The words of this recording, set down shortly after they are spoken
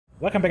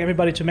Welcome back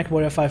everybody to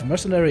Mechwarrior 5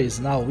 Mercenaries.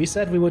 Now, we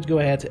said we would go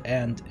ahead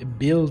and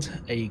build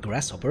a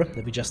grasshopper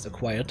that we just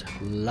acquired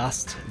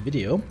last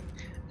video.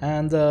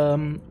 And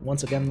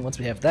once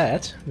we have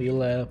that,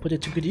 we'll put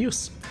it to good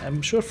use.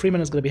 I'm sure Freeman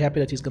is going to be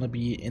happy that he's going to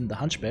be in the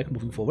Hunchback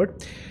moving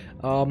forward.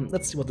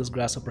 Let's see what this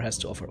grasshopper has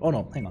to offer. Oh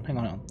no, hang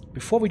on.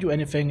 Before we do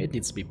anything, it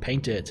needs to be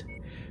painted.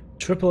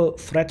 Triple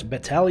threat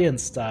battalion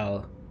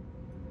style.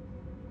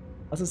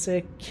 What does it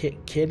say?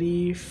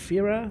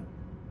 Califera?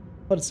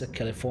 What is it?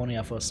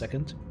 California for a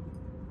second.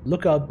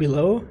 Look out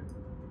below.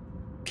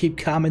 Keep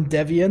calm and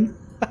Devian.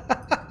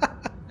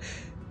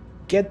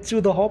 Get to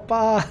the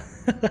hopper.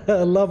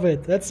 I love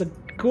it. That's a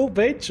cool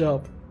paint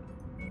job.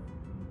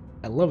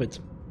 I love it.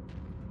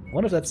 I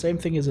wonder if that same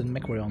thing is in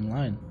Mechwarrior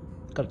Online.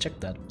 Gotta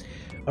check that.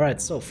 Alright,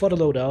 so for the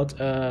loadout,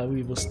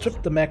 we will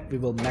strip the mech, we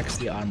will max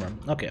the armor.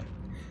 Okay.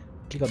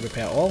 Click on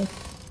repair all.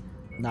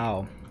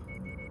 Now.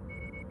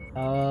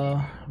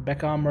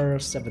 Back armor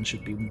 7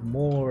 should be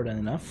more than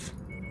enough.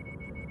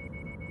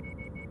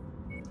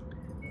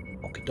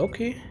 Okie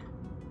dokie.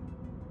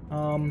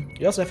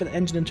 You also have an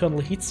engine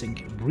internal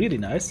heatsink. Really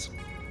nice.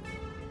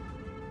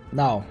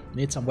 Now, we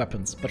need some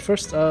weapons. But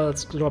first,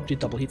 let's drop the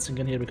double heatsink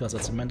in here because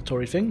that's a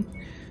mandatory thing.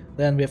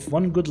 Then we have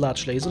one good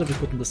large laser that we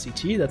put in the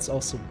CT. That's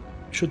also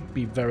should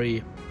be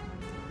very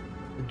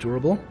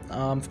durable.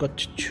 I've got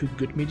 2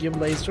 good medium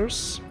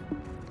lasers.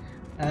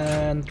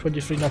 And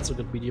 23 not so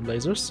good medium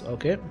lasers.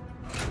 Okay.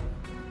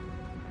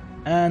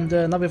 And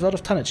now we have a lot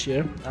of tonnage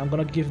here. I'm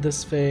gonna give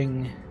this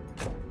thing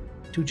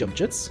 2 jump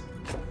jets.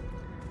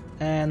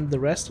 And the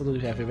rest, what do we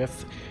have here? We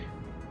have...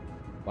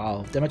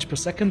 Wow, damage per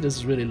second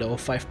is really low,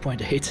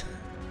 5.8.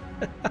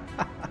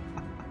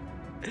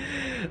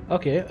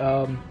 Okay,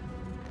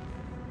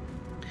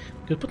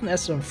 could put an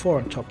SRM4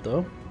 on top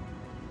though.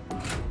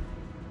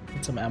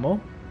 Need some ammo.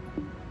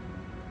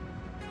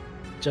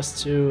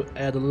 Just to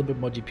add a little bit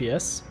more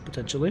DPS,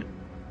 potentially.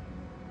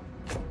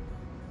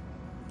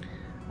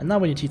 And now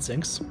we need heat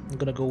sinks. I'm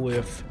gonna go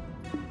with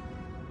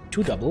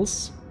 2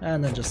 doubles,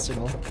 and then just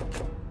single.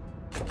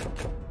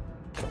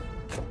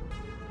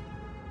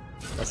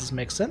 Does this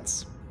make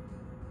sense?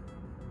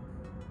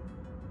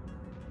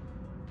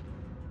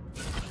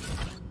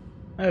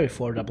 Maybe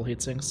 4 double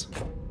heat sinks.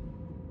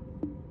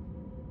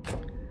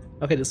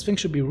 Okay, this thing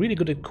should be really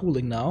good at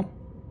cooling now.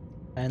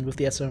 And with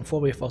the SRM4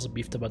 we have also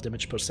beefed up our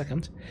damage per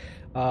second.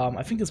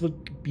 I think this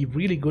would be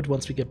really good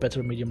once we get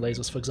better medium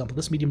lasers. For example,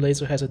 this medium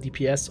laser has a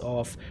DPS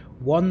of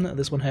 1,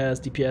 this one has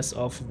DPS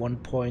of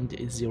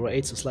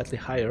 1.08, so slightly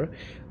higher.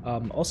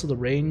 Also the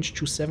range,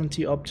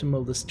 270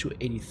 optimal, this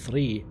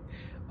 283.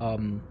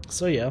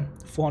 So yeah,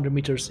 400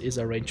 meters is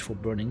our range for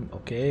burning.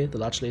 Okay, the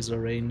large laser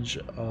range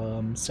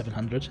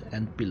 700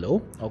 and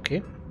below.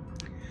 Okay.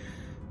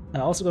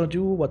 Also gonna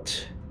do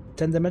what,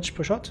 10 damage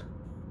per shot?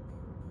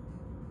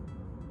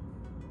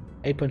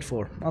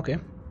 8.4. Okay.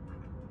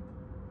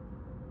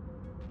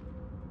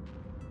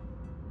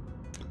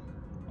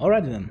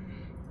 Alrighty then.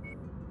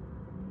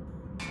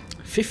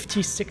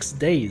 56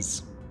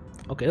 days.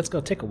 Okay, that's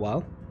gonna take a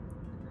while.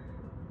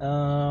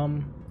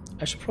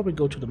 I should probably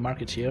go to the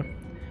market here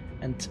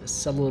and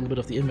sell a little bit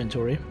of the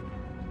inventory.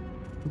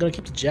 I'm gonna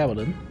keep the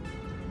javelin,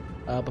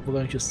 but we're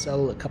going to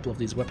sell a couple of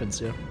these weapons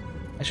here.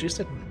 Actually, is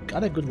that,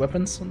 are there good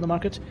weapons on the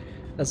market?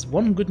 There's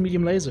 1 good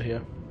medium laser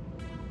here.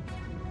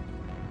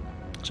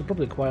 Should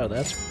probably acquire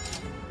that.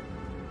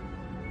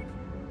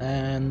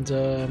 And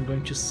I'm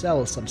going to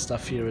sell some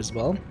stuff here as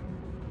well.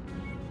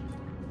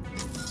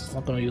 I'm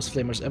not gonna use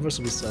flamers ever,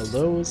 so we sell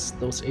those.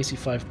 Those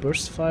AC5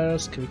 burst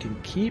fires we can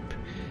keep.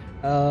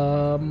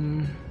 We're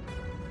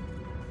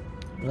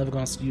never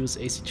gonna use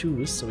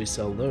AC2s, so we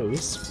sell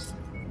those.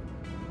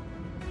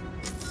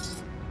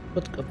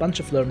 But a bunch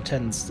of Learn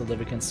 10s still that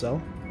we can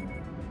sell.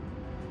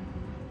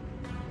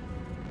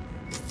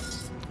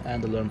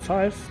 And the Learn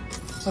 5.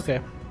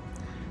 Okay.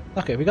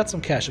 Okay, we got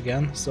some cash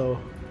again, so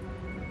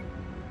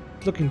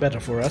it's looking better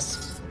for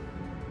us.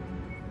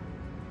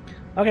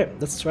 Okay,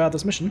 let's try out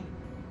this mission.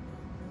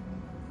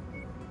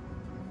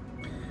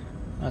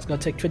 It's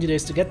gonna take 20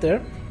 days to get there.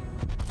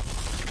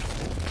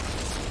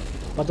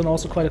 But then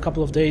also quite a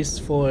couple of days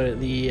for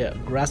the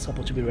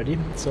grasshopper to be ready.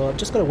 So I'm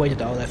just gonna wait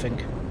it out, I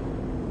think.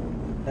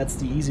 That's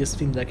the easiest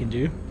thing that I can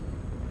do.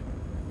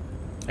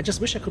 I just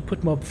wish I could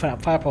put more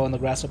firepower on the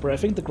grasshopper. I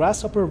think the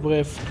grasshopper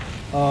with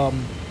 2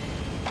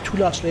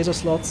 large laser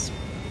slots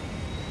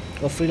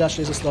or 3 large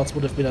laser slots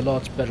would have been a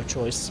lot better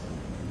choice.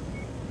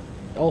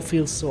 It all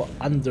feels so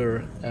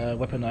under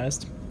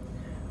weaponized.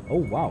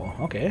 Oh wow,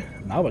 okay,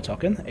 now we're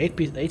talking.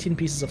 18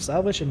 pieces of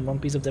salvage and 1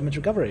 piece of damage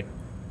recovery.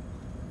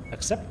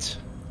 Accept.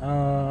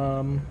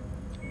 You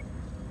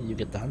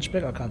get the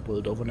Hunchback, I can't pull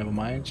it over, never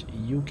mind.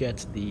 You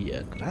get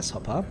the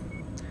grasshopper.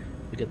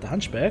 You get the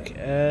Hunchback,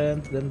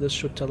 and then this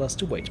should tell us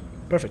to wait.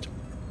 Perfect.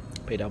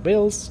 Paid our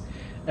bills,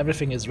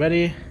 everything is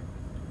ready.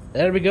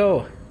 There we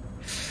go.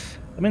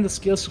 I mean, the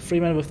skills for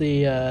Freeman with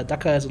the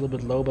Dakar is a little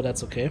bit low, but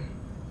that's okay.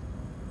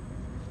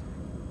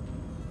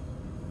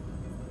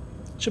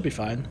 Should be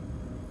fine.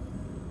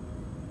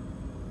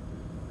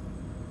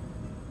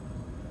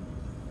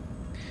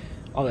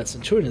 Oh, that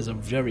Centurion is a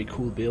very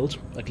cool build,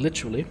 like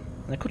literally.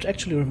 And I could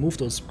actually remove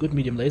those good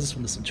medium lasers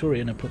from the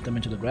Centurion and put them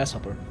into the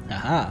Grasshopper.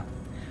 Haha!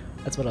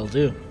 That's what I'll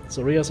do.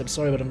 So Rios, I'm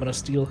sorry, but I'm gonna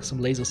steal some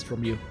lasers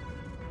from you.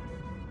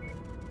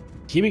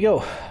 Here we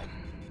go.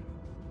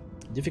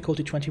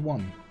 Difficulty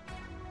 21.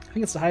 I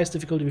think it's the highest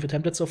difficulty we've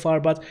attempted so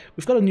far, but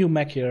we've got a new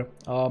mech here.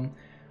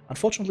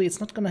 Unfortunately, it's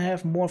not gonna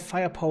have more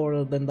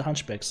firepower than the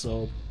Hunchback,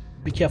 so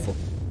be careful.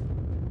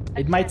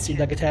 It might seem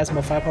like it has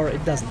more firepower,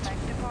 it doesn't.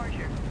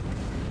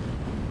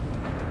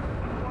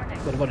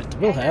 But what it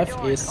will have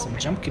is some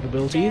jump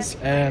capabilities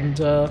and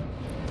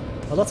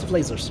lots of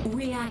lasers.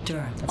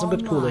 Reactor and some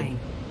good cooling.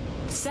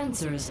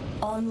 Sensors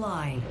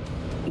online.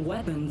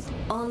 Weapons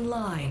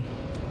online.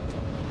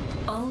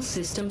 All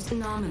systems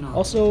nominal.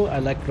 Also, I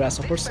like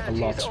grasshoppers a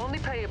lot. Only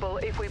payable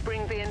if we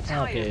bring the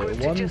entire Okay,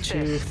 group to 1, justice.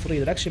 2, 3.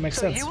 That actually makes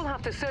sense. You will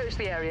have to search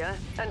the area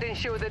and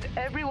ensure that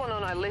everyone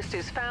on our list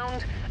is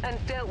found and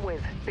dealt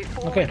with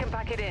before we can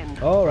pack it in.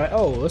 Alright,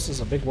 oh, this is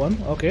a big one.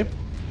 Okay.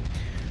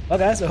 Well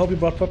guys, I hope you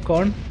brought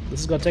popcorn. This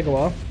is gonna take a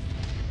while.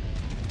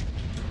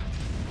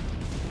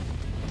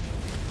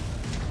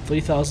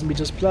 3,000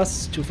 meters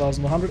plus,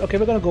 2,100. Okay,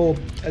 we're gonna go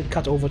and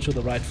cut over to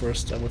the right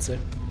first, I would say.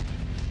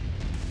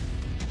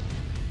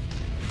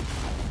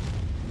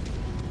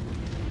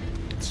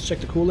 Let's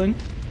check the cooling.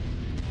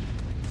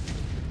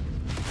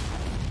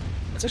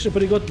 It's actually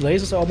pretty good.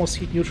 Lasers are almost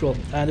heat neutral,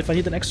 and if I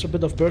need an extra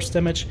bit of burst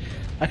damage,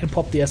 I can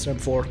pop the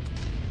SRM4.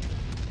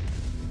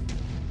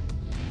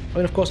 I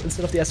mean, of course,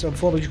 instead of the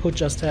SRM4, we could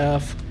just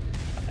have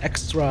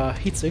extra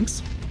heat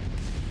sinks.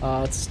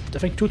 It's I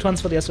think 2 tons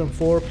for the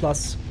SRM4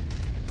 plus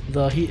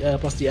the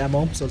plus the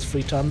ammo, so it's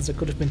 3 tons. It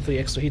could have been 3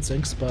 extra heat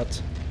sinks,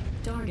 but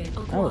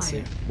I will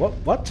see.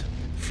 What?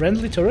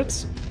 Friendly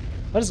turrets?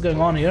 What is going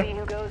on here? See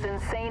who goes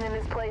insane in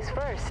this place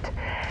first.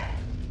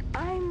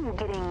 I'm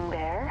getting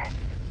there.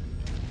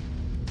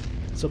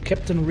 So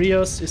Captain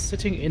Rios is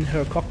sitting in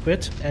her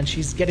cockpit, and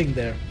she's getting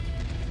there.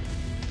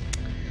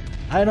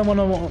 I don't want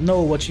to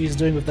know what she's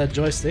doing with that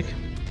joystick.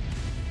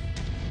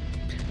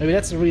 Maybe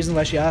that's the reason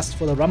why she asked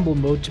for the rumble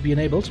mode to be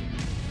enabled.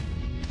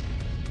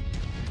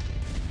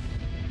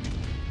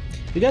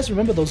 You guys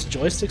remember those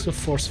joysticks with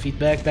force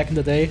feedback back in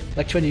the day,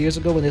 like 20 years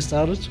ago when they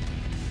started?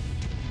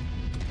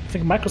 I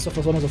think Microsoft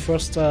was one of the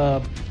first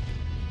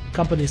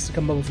companies to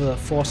come up with a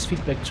force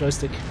feedback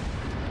joystick.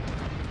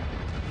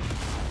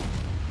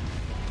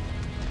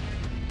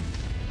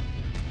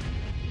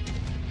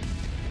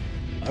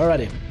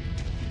 Alrighty.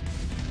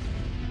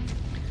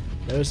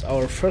 There's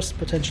our first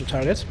potential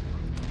target.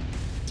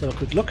 Let's have a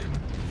quick look.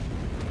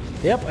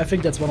 Yep, I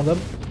think that's one of them.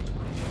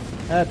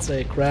 That's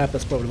a crab,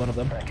 that's probably one of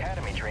them.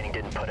 Academy training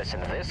didn't put us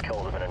in this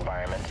cold of an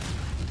environment.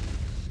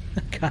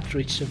 I can't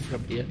reach him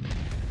from here.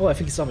 Oh, I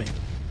think he saw me.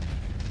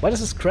 Why does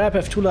this crab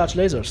have 2 large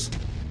lasers?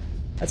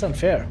 That's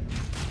unfair.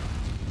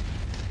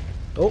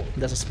 Oh,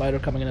 there's a spider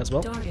coming in as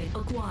well. Target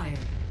acquired.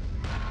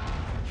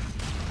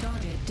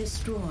 Target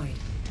destroyed.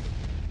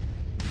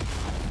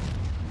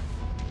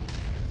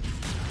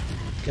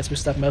 Guess we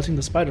start melting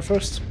the spider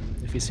first,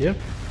 if he's here.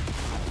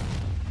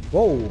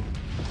 Whoa!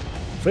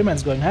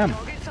 Freeman's going ham.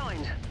 Target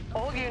signed.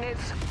 All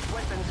units,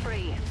 weapons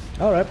free.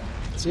 Alright,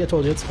 see, I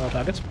told you it's our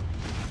target.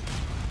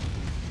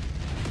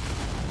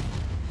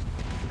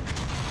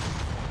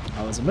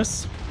 That was a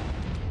miss.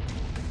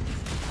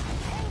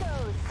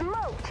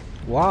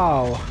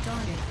 Wow!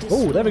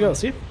 Oh, there we go,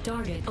 see?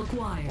 Target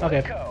acquired.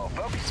 Okay,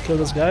 let's kill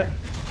this guy.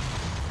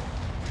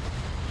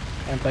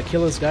 And by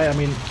kill this guy, I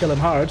mean kill him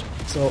hard.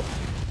 So,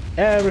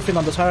 everything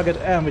on the target,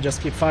 and we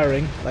just keep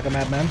firing like a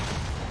madman.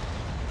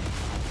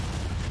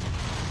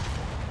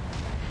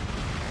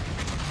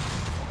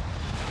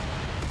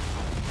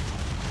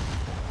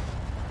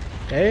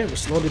 Okay, we're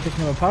slowly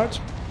picking them apart.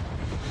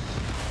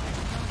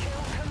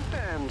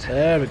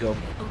 There we go.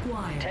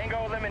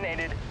 Tango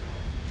eliminated.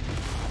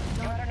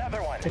 Got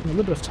another one. Taking a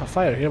little bit of tough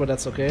fire here, but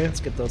that's okay. Let's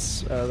get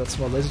those that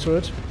small laser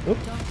turret. Oop.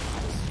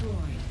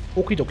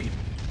 Okie dokie.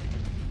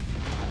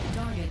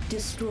 Target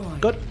destroyed.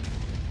 Good.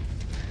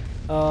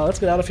 Let's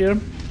get out of here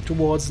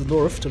towards the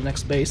north to the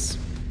next base.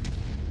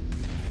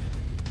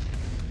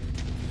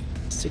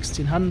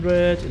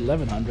 1600,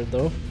 1100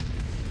 though.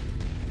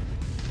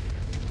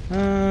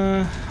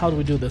 How do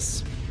we do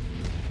this?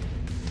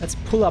 Let's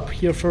pull up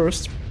here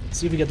first,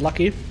 see if we get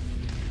lucky.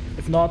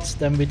 If not,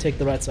 then we take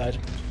the right side.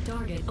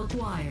 Target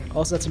acquired.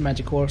 Also, that's a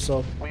Manticore,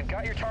 so... We've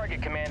got your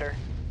target, Commander.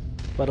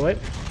 By the way,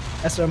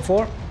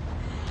 SRM4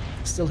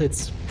 still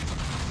hits,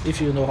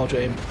 if you know how to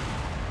aim.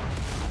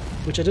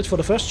 Which I did for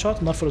the first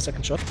shot, not for the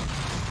second shot.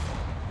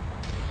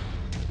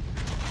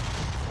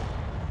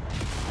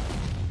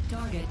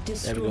 Target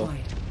There we go.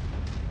 destroyed.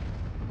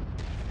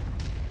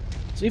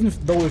 So even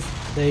though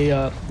if they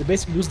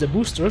basically lose their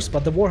boosters,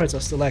 but the warheads are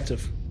still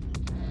active.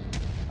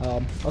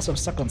 Also I'm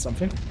stuck on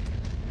something,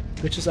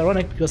 which is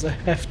ironic because I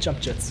have jump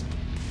jets.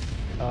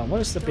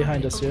 What is that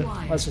behind us here?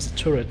 Oh, it's just a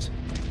turret.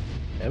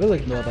 Yeah, we'll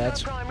ignore that.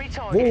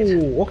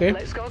 Whoa, okay.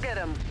 Let's go get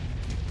him.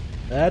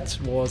 That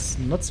was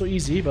not so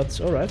easy,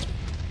 but alright.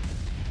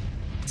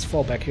 Let's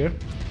fall back here.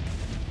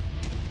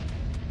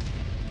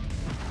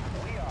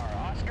 We are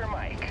Oscar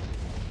Mike.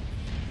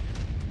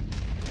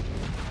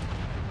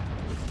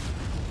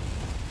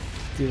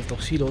 clear the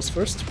torpedoes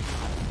first.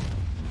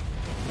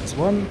 There's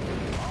one.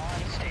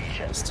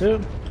 There's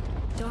two.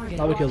 Target.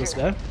 Now we kill this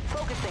guy.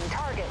 Focusing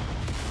target.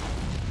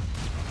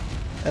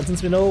 And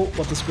since we know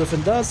what this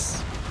Griffin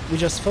does, we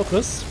just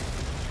focus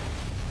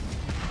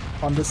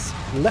on this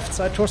left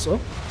side torso.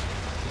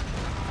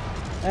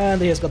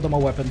 And he has got no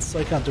more weapons, so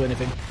he can't do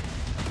anything.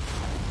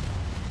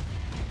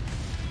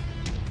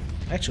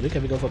 Actually,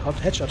 can we go for a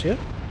headshot here?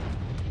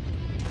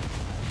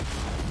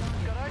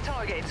 Got our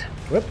target.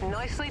 Rip.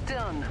 Nicely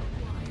done.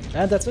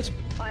 And that's it.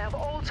 I have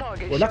all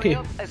targets We're lucky.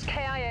 showing up as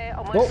KIA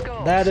on my Oh,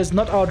 scores. that is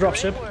not our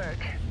dropship. Great work.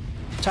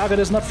 Target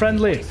is not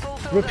friendly. We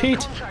fulfilled Repeat,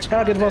 our contract,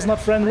 target was Commander.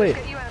 not friendly. Let's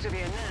get you out of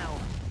here now.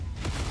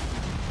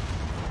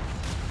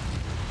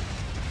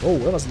 Oh,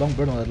 that was a long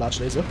burn on that large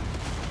laser.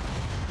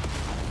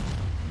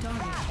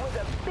 That was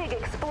a big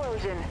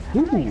explosion.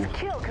 Ooh. Nice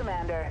kill,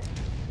 Commander.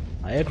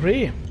 I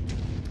agree.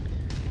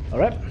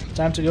 Alright,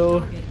 time to go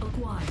Target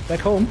acquired. back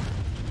home.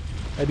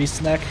 Maybe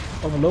snack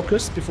on a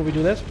locust before we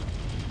do that.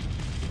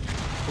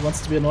 He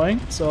wants to be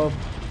annoying, so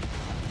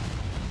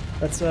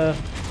let's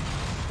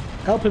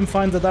help him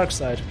find the dark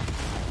side.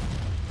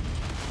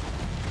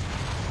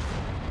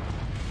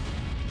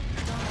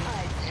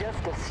 I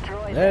just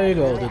destroyed There you that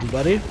go, left. little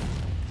buddy.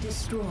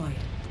 Destroyed.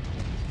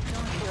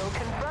 Kill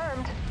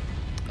confirmed.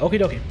 Okie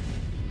dokie.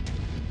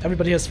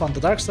 Everybody has found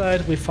the dark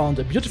side. We found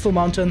a beautiful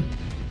mountain.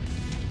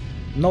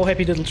 No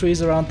happy little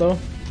trees around though.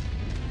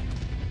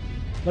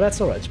 But that's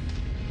alright.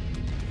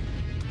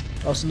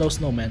 Also no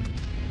snowmen.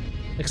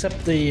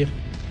 Except the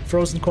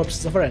frozen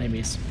corpses of our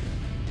enemies.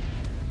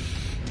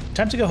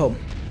 Time to go home.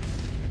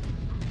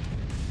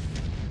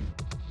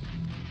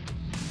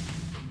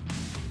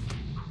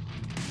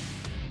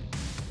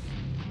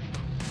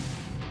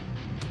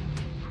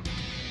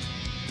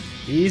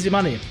 Easy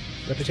money.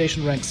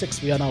 Reputation rank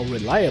 6. We are now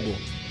reliable.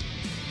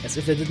 As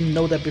if they didn't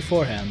know that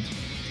beforehand.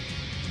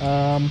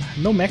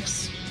 No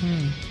mechs.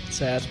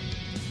 Sad.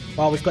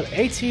 Wow, we've got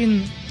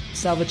 18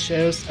 salvage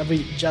shares and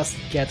we just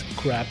get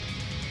crap.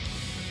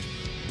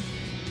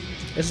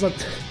 It's not...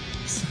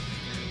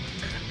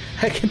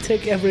 I can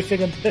take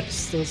everything and there's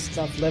still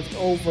stuff left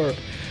over.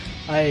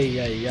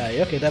 Ay.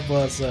 Okay, that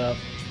was...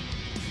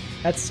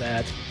 that's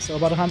sad. So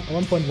about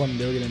 1.1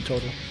 million in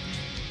total.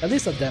 At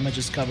least our damage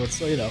is covered,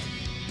 so you know.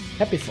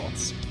 Happy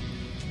thoughts.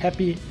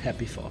 Happy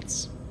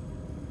thoughts.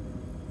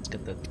 Let's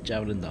get that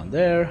javelin down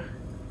there.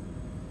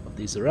 Put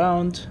these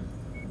around.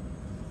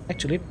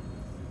 Actually,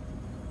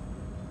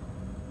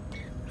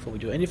 before we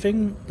do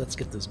anything, let's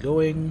get this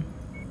going.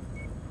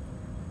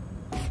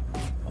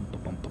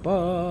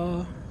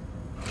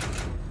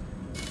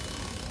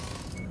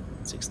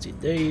 16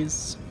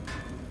 days.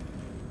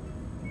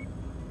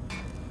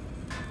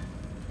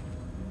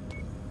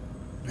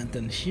 And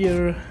then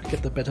here,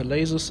 get the better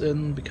lasers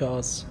in,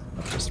 because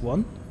not just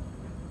one.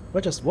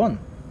 We're just one.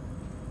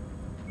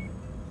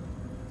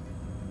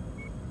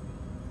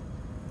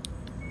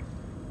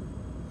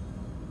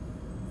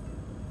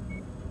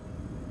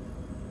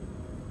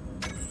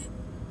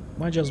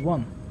 Why just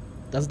one?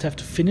 Does it have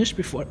to finish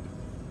before?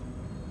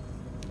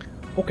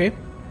 Okay.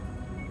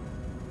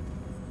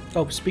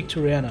 Oh, speak to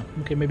Rihanna.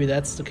 Okay, maybe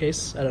that's the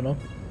case. I don't know.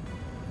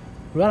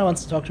 Rihanna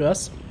wants to talk to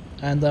us,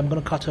 and I'm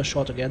gonna cut her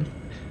short again.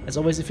 As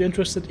always, if you're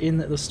interested in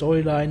the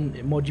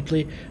storyline more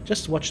deeply,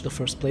 just watch the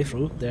first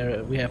playthrough.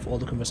 There we have all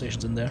the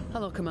conversations in there.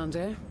 Hello,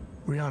 Commander.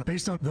 Rihanna,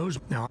 based on those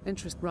now.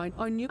 Interest, right?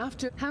 I knew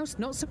after house,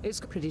 not so. It's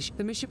pretty.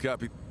 The mission.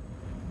 Copy.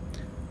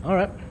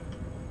 Alright.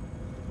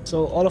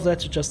 So all of that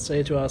to just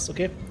say to us,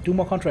 okay, do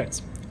more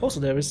contracts. Also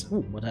there is...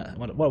 Ooh,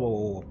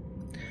 whoa.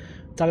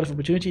 Target of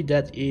opportunity,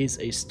 that is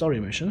a story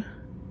mission.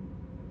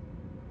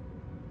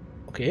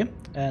 Okay,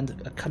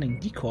 and a cunning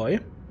decoy.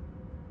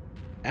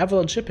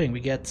 Avalanche shipping, we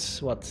get,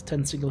 what,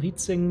 10 single heat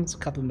sinks, a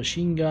couple of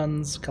machine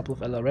guns, a couple of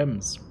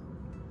LRMs.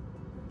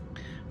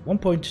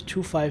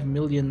 1.25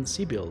 million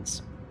sea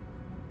builds.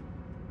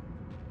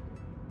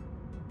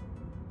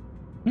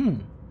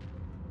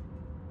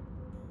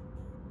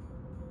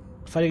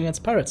 Fighting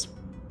against pirates.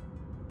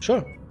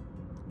 Sure.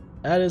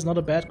 That is not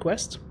a bad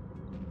quest.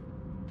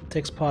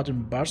 Takes part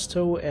in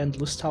Barstow and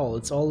Listowel.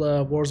 It's all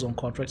Warzone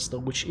contracts though,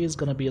 which is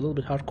gonna be a little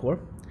bit hardcore.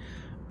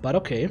 But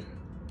okay.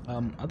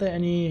 Are there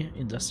any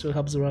industrial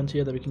hubs around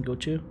here that we can go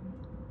to?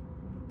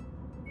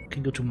 We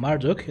can go to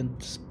Marduk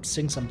and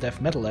sing some death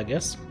metal, I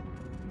guess.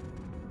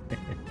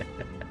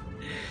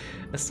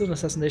 There's still an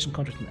assassination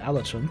contract in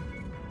Alaton.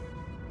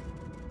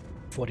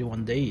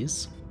 41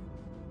 days.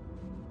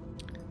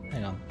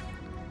 Hang on.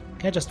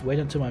 Can I just wait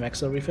until my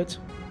Mecha refit?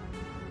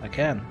 I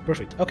can.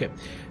 Perfect. Okay.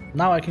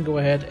 Now I can go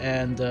ahead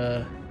and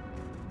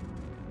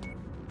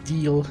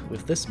deal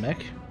with this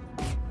mech.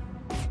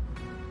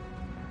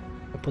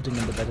 By putting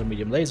in the better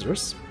medium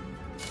lasers.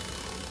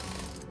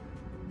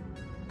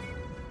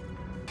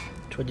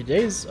 20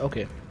 days?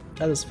 Okay.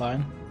 That is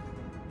fine.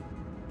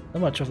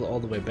 I'm gonna travel all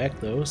the way back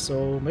though,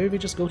 so maybe we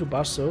just go to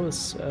Barstow.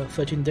 It's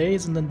 13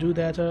 days and then do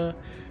that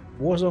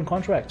Warzone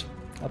contract.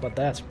 How about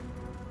that?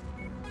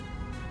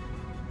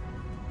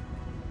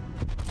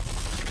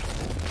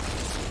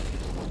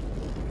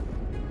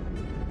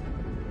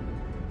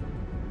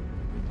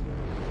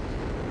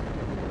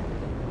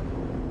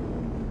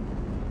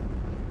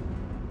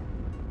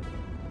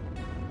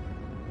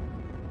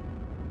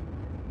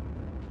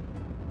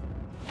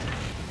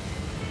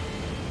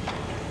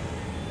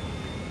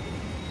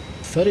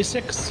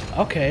 36.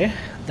 Okay,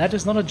 that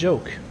is not a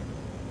joke.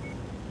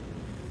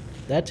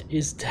 That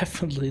is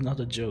definitely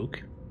not a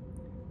joke.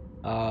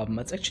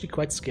 It's actually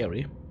quite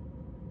scary.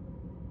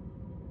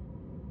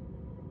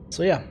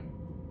 So yeah,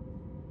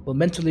 we'll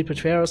mentally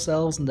prepare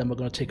ourselves and then we're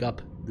gonna take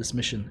up this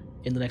mission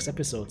in the next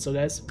episode. So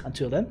guys,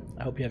 until then,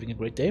 I hope you're having a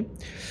great day.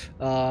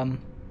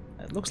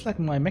 It looks like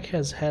my mech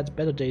has had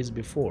better days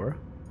before.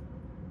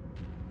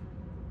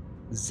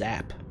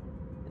 Zap.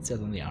 It says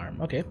on the arm.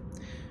 Okay.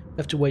 We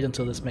have to wait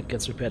until this mech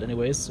gets repaired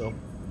anyways, so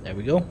there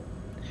we go.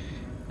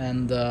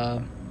 And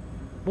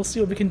we'll see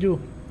what we can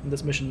do in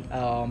this mission.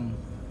 I'm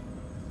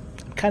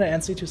kind of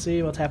antsy to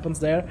see what happens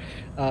there.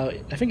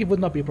 I think it would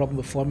not be a problem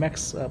with 4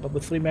 mechs, but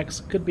with 3 mechs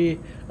it could be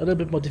a little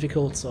bit more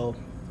difficult, so...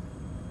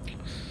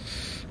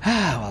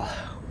 well,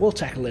 we'll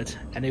tackle it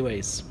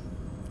anyways.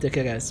 Take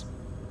care, guys.